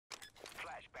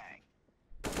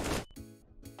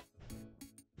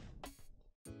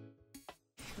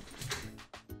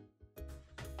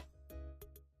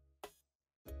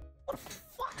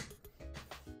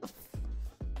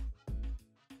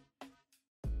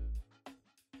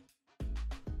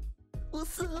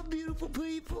What's up, beautiful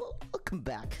people? Welcome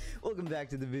back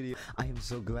to the video. I am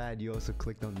so glad you also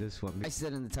clicked on this one. I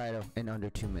said in the title, in under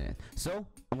 2 minutes. So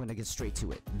I'm gonna get straight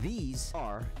to it. These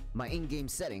are my in-game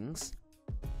settings.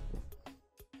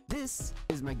 This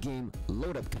is my game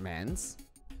load up commands.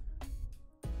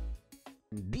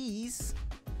 And these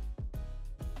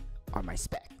are my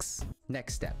specs.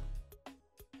 Next step.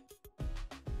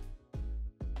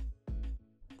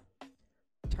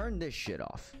 Turn this shit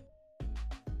off.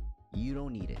 You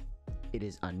don't need it. It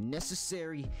is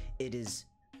unnecessary. It is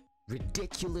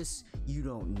ridiculous. You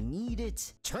don't need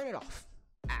it. Turn it off.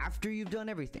 After you've done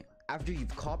everything. After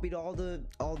you've copied all the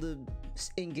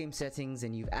in-game settings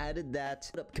and you've added that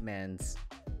up commands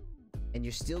and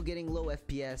you're still getting low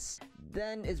FPS,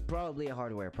 then it's probably a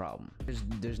hardware problem.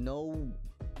 There's no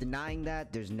denying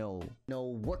that. There's no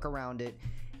work around it.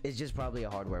 It's just probably a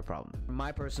hardware problem. From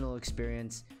my personal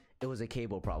experience, it was a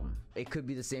cable problem. It could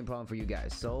be the same problem for you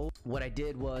guys. So what I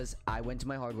did was I went to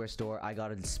my hardware store. I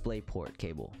got a DisplayPort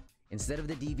cable. Instead of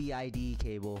the DVI-D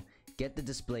cable, get the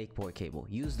DisplayPort cable.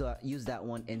 Use that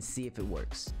one and see if it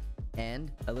works.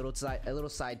 And a little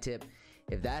side tip,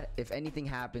 if anything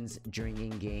happens during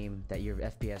in-game that your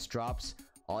FPS drops,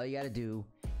 all you gotta do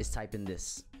is type in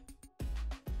this.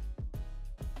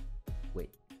 Wait.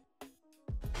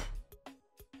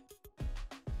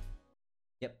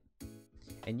 Yep.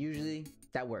 And usually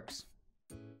that works.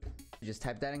 Just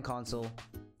type that in console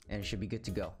and it should be good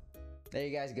to go. There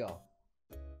you guys go.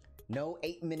 No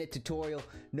 8-minute tutorial,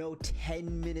 no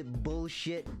 10-minute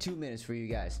bullshit. 2 minutes for you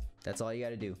guys. That's all you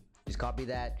gotta do. Just copy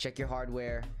that, check your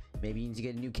hardware. Maybe you need to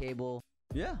get a new cable.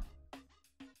 Yeah,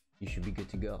 you should be good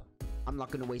to go. I'm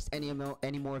not gonna waste any more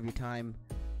of your time.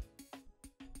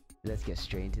 Let's get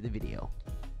straight into the video.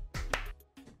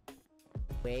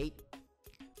 Wait.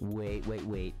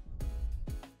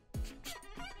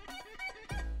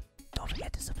 Don't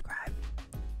forget to subscribe.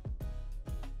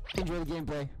 Enjoy the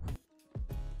gameplay.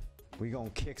 We gonna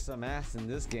kick some ass in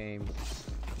this game.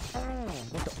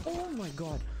 Oh my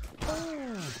god. That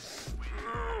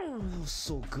was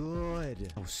so good.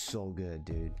 That was so good,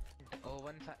 dude. Oh,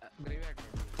 one graveyard.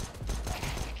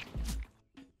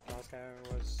 Last guy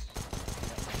was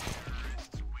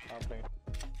outplayed.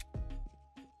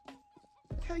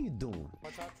 How you doing?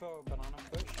 Watch out for banana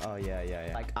push. Oh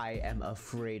yeah. Like I am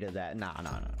afraid of that. Nah.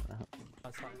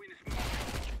 That's fine.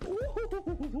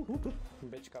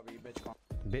 Bitch cubby, bitch cubby.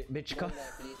 Bitch cubby.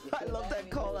 I love that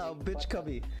call out, bitch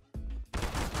cubby.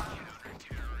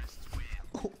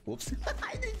 Oh, whoops.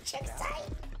 I didn't check sight.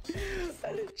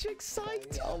 I didn't check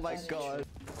sight. Oh my god.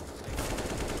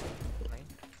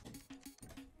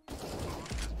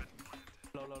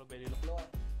 Low, baby, low.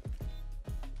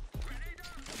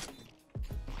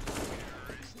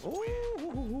 Oh,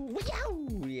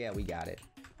 yeah, we got it.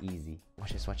 Easy.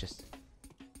 Watch this.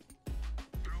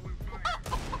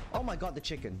 Oh my god, the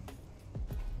chicken.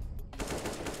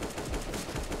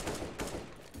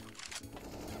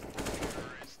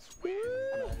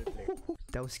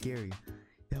 That was scary.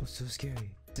 That was so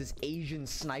scary. This is Asian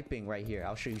sniping right here.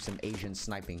 I'll show you some Asian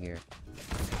sniping here.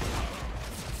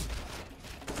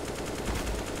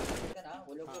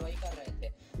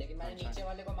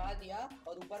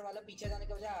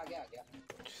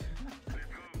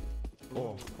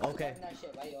 Oh, okay.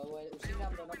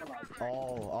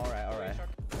 Oh, alright.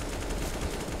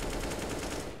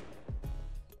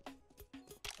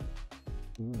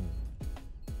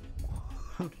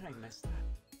 How did I miss that?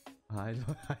 I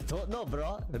don't know,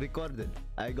 bro. Recorded.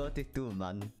 I got it too,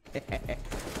 man.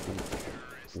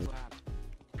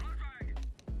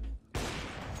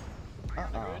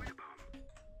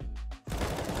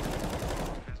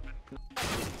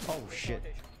 Oh shit.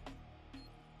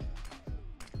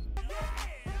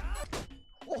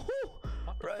 Oh,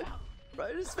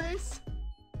 right in his face.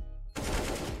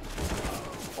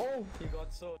 Oh, He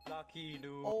got so lucky,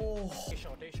 dude. oh. A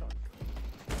shot.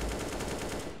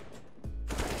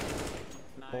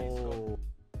 Nice. Oh,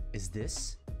 is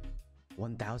this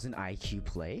 1000 IQ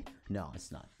play? No,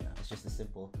 it's not. No, it's just a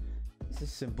simple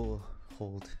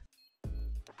hold.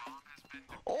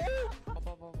 Oh!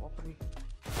 Open.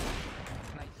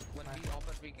 Nice. One B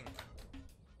open speaking.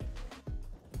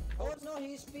 Oh no,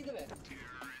 he is speedway.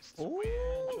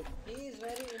 Oh! He is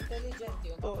very intelligent,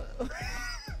 you know. Oh!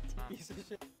 Piece of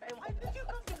shit. Hey, why did you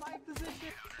come to my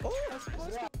position? Oh!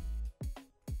 Yeah.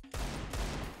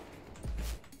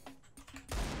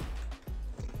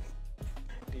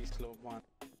 Slope one.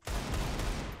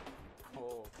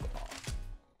 Oh.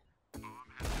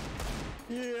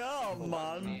 Yeah,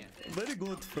 man. Very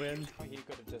good, friend. He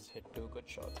could have just hit 2 good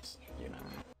shots, you know.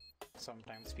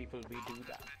 Sometimes people we do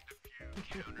that.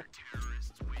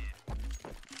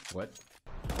 What?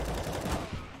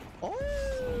 Oh!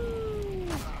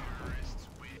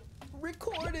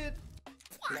 Recorded!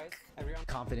 Guys, everyone.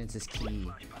 Confidence is key.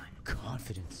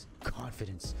 Confidence,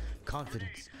 confidence,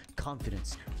 confidence,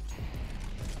 confidence.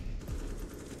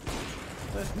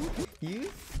 You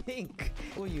think?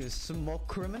 Well, you a smoke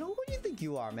criminal? What do you think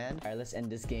you are, man? All right, let's end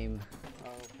this game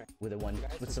Okay. with a one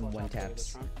Guys, with just some watch one out for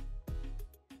this taps. round.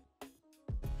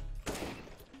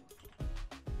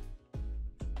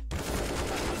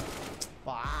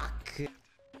 Fuck.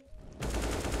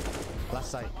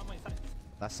 Last sight.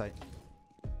 Last sight.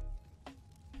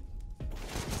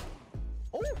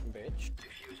 Oh, Bitch.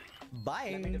 bye.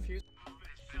 Let me defuse.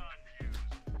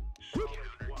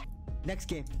 Next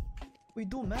game. What you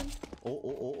doing, man?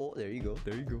 Oh. There you go.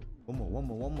 There you go. One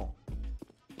more.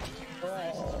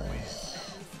 Oh.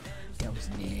 That was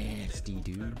nasty,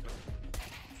 dude.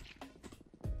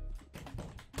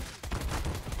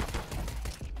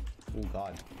 Oh,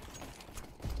 God.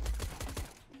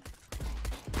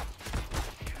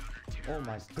 Oh,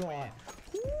 my God.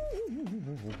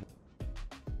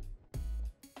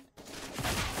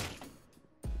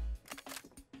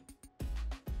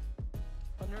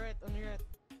 On your right, on your right.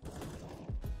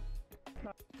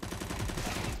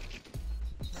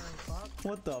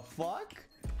 What the fuck?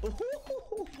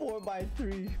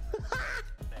 4x3.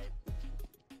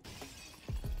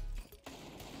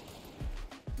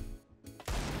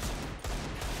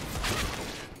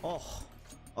 Oh.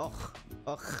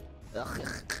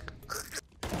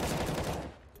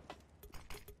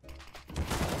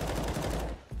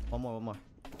 One more.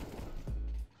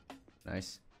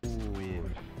 Nice. Ooh.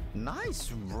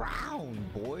 Nice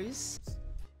round, boys.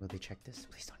 Will they check this?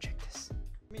 Please don't check this.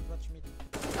 Mid, watch mid.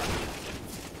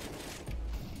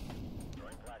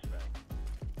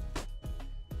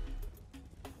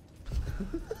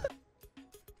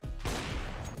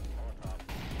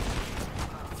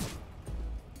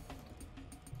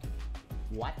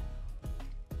 What?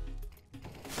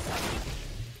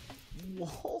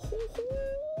 Whoa.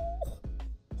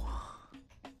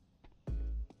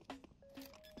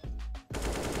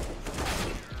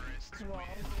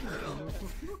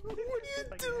 What are you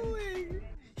doing?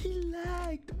 He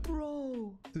lagged,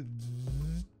 bro.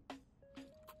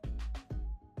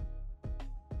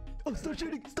 Oh, start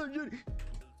shooting.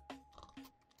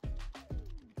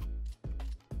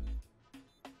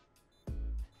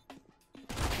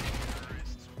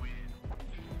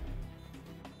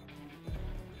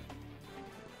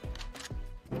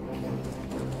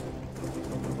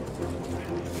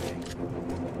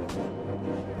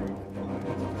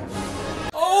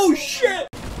 Oh shit!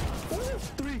 Oh,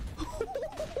 3.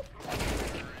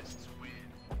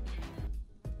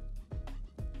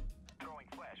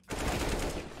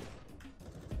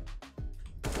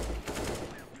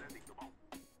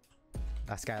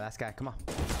 Last guy, come on.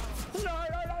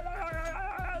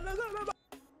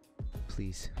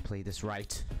 Please play this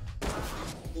right.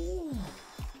 Ooh.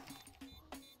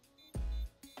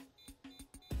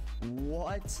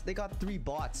 What? They got 3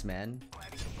 bots, man.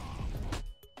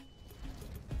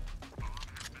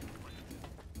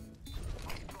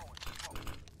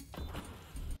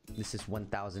 This is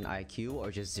 1000 IQ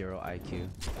or just 0 IQ?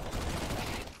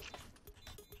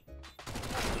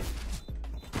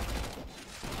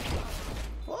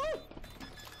 Oh!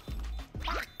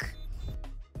 Fuck!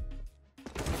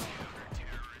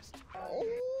 Oh.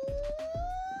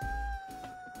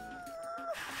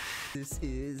 This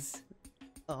is...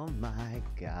 Oh my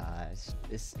gosh.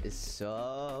 This is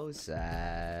so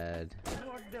sad.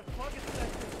 What the fuck is that?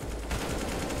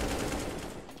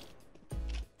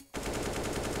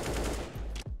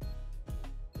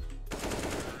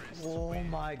 Oh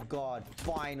my god,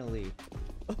 finally.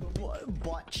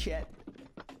 Bot chat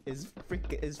is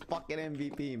fucking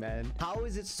MVP, man. How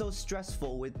is it so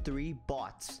stressful with 3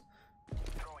 bots?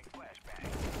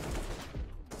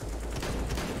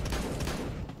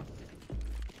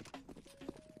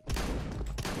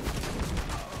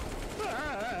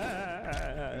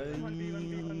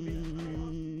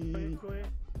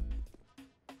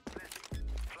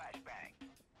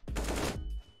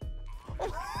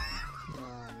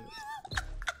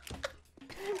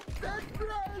 That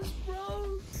flash,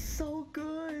 bro! So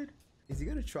good! Is he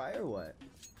gonna try or what?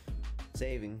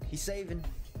 Saving. He's saving.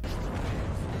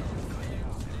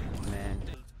 Man,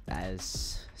 that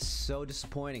is so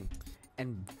disappointing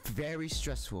and very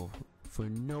stressful for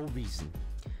no reason.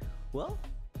 Well,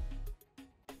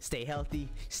 stay healthy,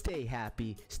 stay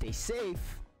happy, stay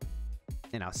safe,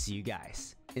 and I'll see you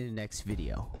guys in the next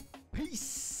video.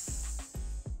 Peace!